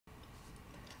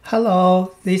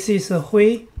Hello, this is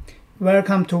Hui.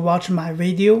 Welcome to watch my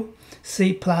video,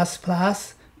 C++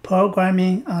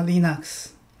 Programming on Linux.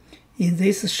 In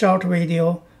this short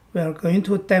video, we are going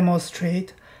to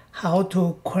demonstrate how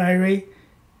to query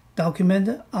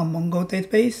document on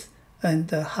MongoDB and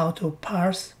how to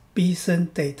parse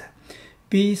BSON data.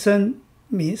 BSON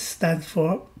stands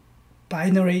for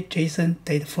binary JSON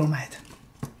data format.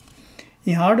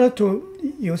 In order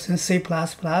to use C++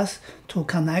 to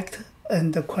connect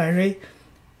and query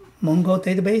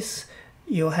MongoDB,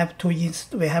 we have to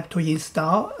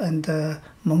install the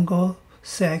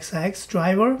mongocxx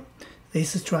driver.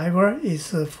 This driver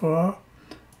is for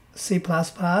C++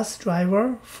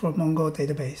 driver for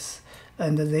MongoDB,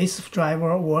 and this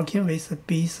driver working with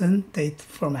BSON data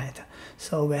format.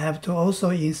 So we have to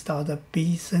also install the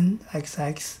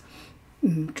bsoncxx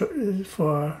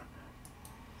for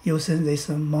using this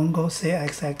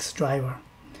mongocxx driver.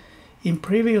 In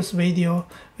previous video,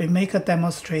 we make a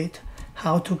demonstrate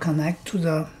how to connect to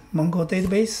the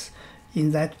MongoDB.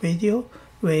 In that video,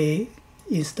 we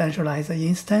instantialize the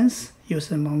instance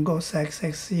using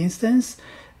mongocxx instance.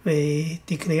 We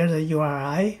declare the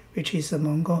URI, which is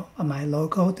my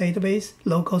local database,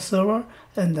 local server,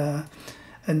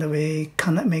 and we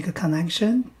make a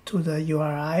connection to the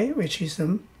URI, which is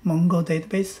the Mongo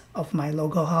database of my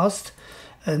local host,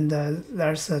 and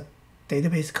there's a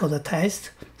database called the test,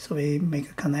 so we make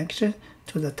a connection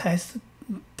to the test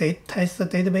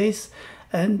database,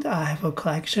 and I have a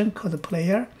collection called the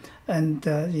player, and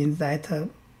in that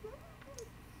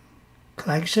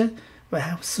collection we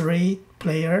have 3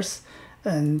 players,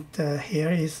 and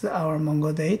here is our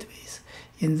Mongo database.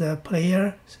 In the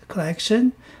player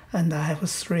collection, and I have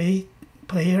 3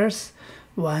 players.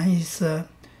 One is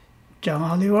John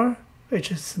Oliver,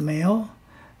 which is male,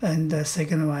 and the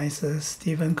second one is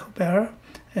Stephen Colbert,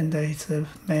 and it's a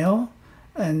male,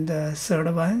 and the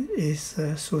third one is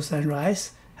Susan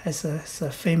Rice, as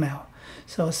a female.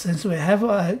 So since we have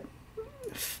an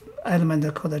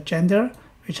element called the gender,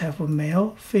 which have a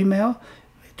male, female,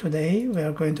 today we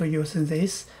are going to use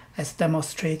this as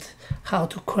demonstrate how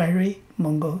to query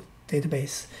Mongo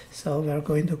database. So we are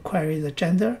going to query the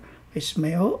gender, which is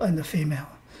male and female.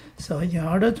 So in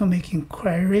order to make a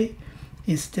query,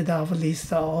 instead of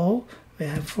list all, we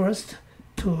have first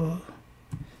to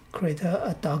create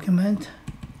a document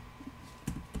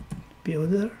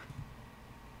builder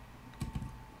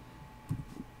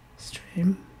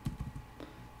stream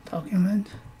document,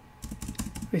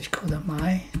 which called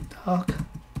my doc,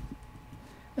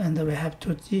 and we have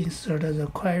to insert the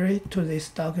query to this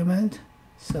document,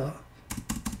 so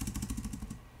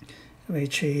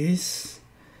which is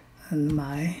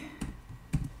my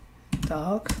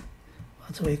doc.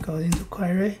 What we go into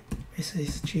query, this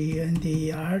is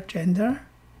gender, gender,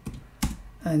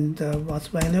 and what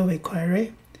value we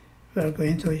query, we are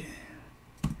going to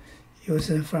use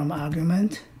it from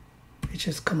argument, which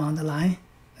is command line,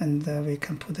 and we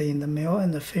can put it in the male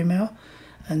and the female.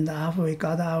 And after we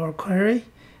got our query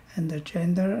and the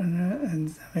gender,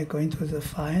 and we're going to the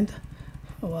find.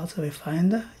 What we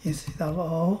find, instead of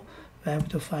all, we have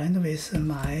to find with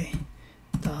my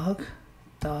doc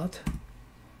dot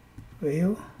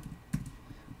view,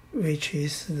 which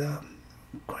is the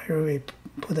query we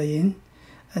put in,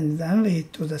 and then we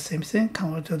do the same thing,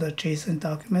 convert to the JSON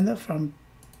document from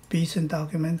BSON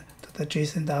document to the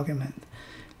JSON document.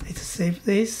 Let's save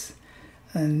this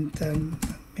and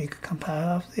make a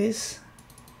compile of this.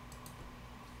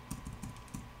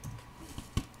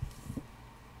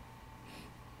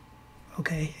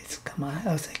 Okay, it's command.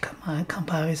 I'll say command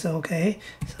compile is okay.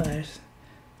 So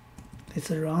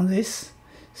let's run this.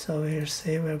 So we'll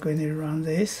say we're going to run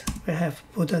this. We have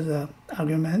put the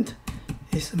argument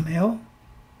is male.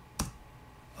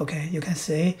 Okay, you can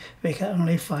see we can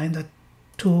only find the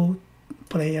 2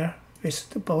 player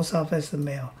with both of us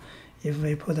male. If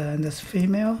we put in this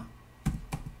female,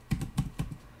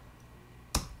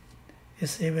 you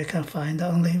see we can find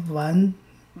only 1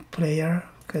 player,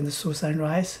 and Susan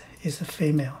Rice is a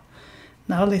female.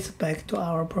 Now let's back to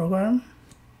our program.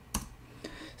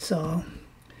 So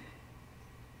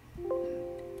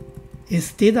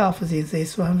instead of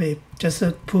this one, we just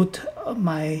put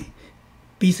my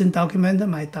BSON document,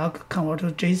 my doc convert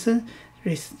to JSON.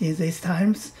 In these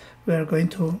times, we are going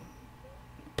to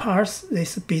parse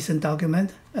this BSON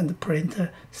document and print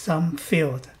some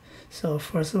field. So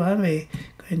first one, we're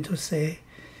going to say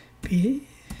BSON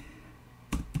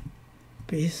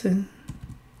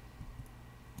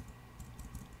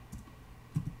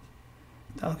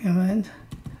document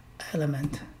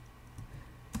element.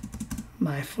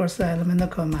 My first element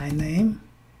called my name,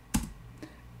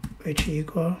 which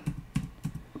equal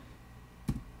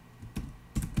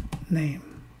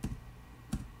name.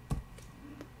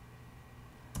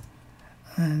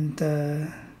 And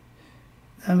then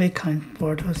we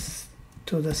convert us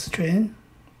to the string.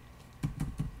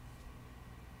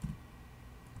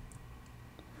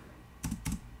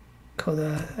 Called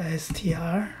the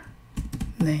str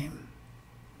name.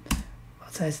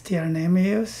 What the str name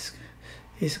is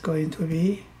going to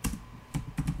be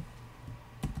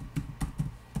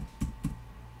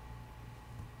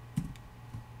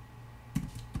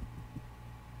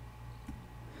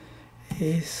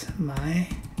is my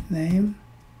name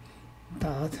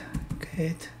dot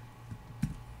get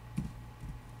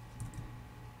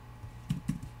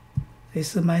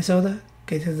this method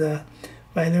get the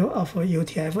value of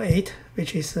UTF-8,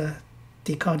 which is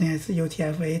decoding as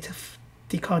UTF-8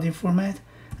 decoding format,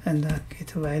 and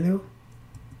get value,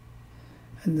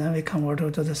 and then we convert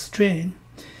it to the string.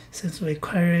 Since we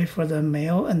query for the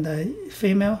male and the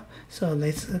female, so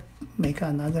let's make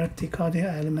another decoding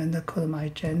element called my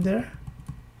gender.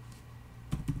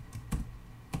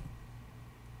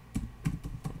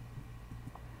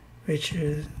 Which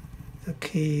the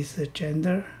key is the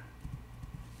gender.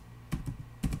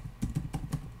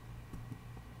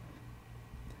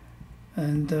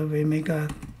 And we make a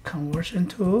conversion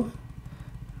to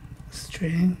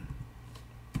string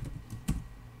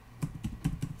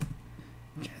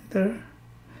gender.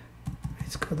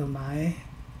 It's called my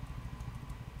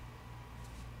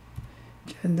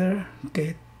gender,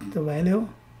 get the value.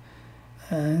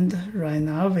 And right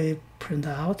now we print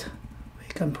out, we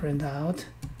can print out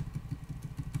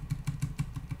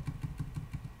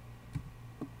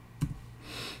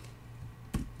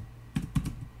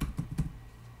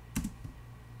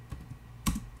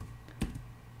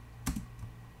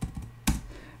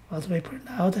what we print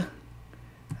out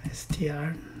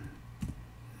str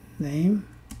name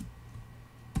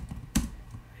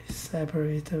we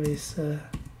separate with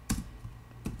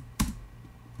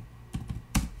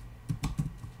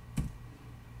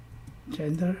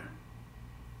gender.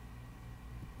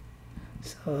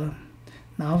 So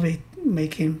now we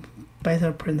making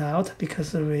better printout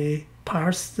because we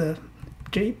parse the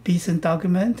BSON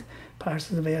document.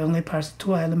 We only parse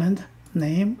two elements,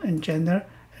 name and gender,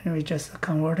 and we just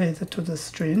convert it to the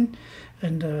string,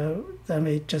 and then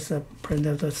we just print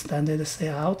out the standard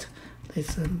out.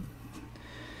 Let's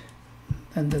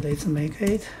and let's make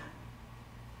it.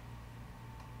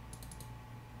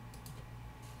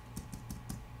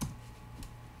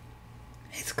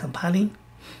 It's compiling.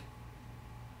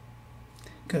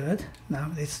 Good.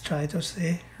 Now let's try to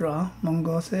see run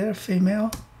MongoDB female.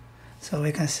 So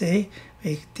we can see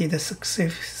we did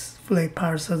successfully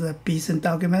parse the BSON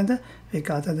document. We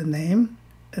got the name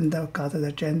and got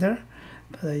the gender.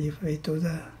 But if we do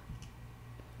the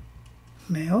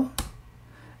male,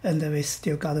 and we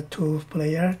still got two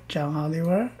players, John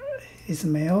Oliver is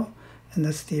male,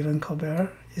 and Stephen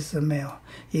Colbert is a male.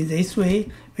 In this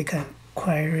way, we can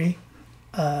query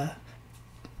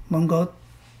Mongo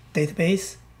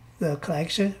database, the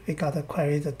collection. We got to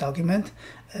query the document,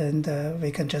 and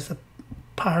we can just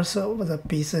parse over the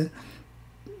BSON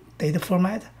data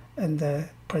format and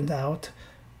print out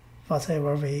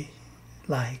whatever we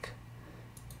like.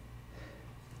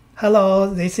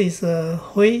 Hello, this is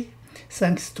Hui.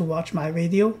 Thanks to watch my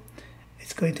video.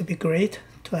 It's going to be great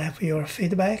to have your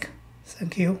feedback.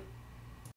 Thank you.